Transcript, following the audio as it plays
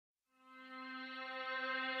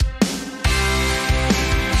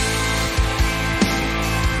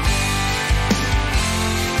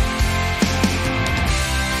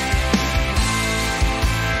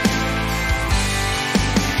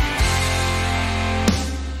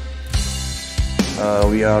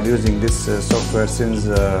We are using this software since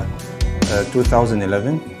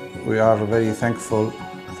 2011. We are very thankful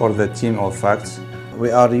for the team of FACTS.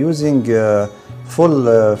 We are using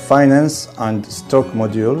full finance and stock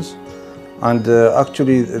modules, and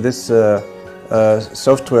actually this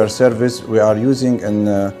software service we are using in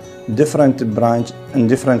different branches in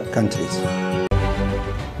different countries.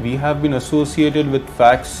 We have been associated with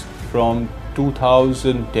FACTS from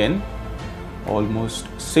 2010, almost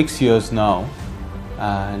 6 years now,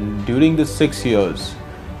 and during the 6 years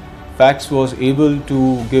FACTS was able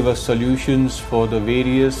to give us solutions for the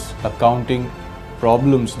various accounting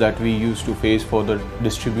problems that we used to face for the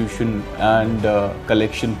distribution and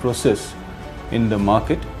collection process in the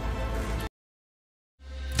market.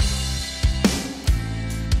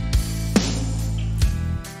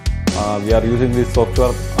 We are using this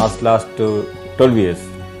software as last 12 years,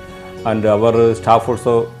 and our staff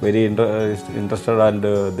also very interested, and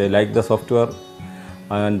they like the software,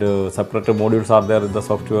 and separate modules are there in the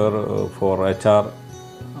software for HR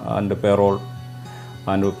and payroll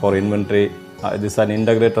and for inventory. This is an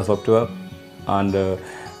integrated software, and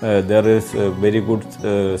there is a very good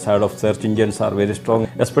side of search engines are very strong,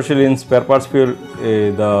 especially in spare parts field.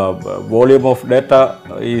 The volume of data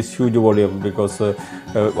is huge volume, because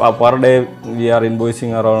per day we are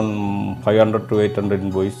invoicing around 500 to 800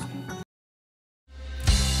 invoice.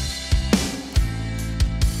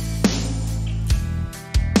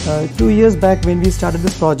 2 years back, when we started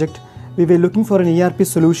this project, we were looking for an ERP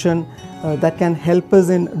solution that can help us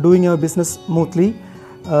in doing our business smoothly.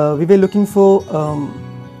 We were looking for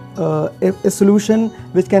a solution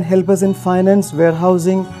which can help us in finance,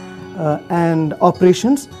 warehousing and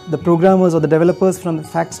operations. The programmers or the developers from the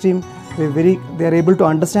FACTS team, they are able to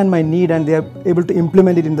understand my need, and they are able to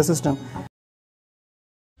implement it in the system.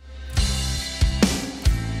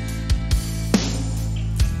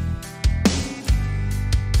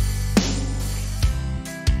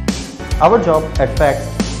 Our job at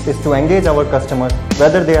FACTS is to engage our customers,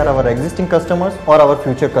 whether they are our existing customers or our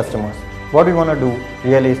future customers. What we want to do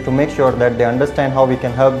really is to make sure that they understand how we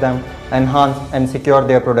can help them enhance and secure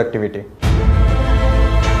their productivity.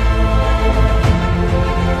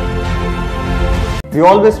 We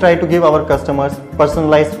always try to give our customers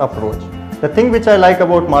personalized approach. The thing which I like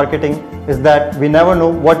about marketing is that we never know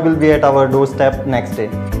what will be at our doorstep next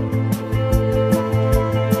day.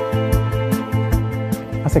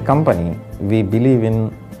 As a company, we believe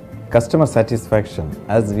in customer satisfaction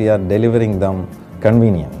as we are delivering them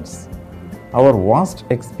convenience. Our vast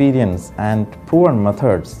experience and proven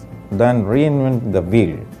methods than reinvent the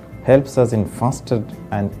wheel helps us in faster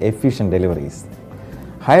and efficient deliveries.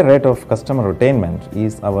 High rate of customer retainment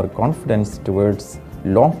is our confidence towards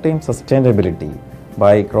long-term sustainability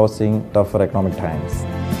by crossing tougher economic times.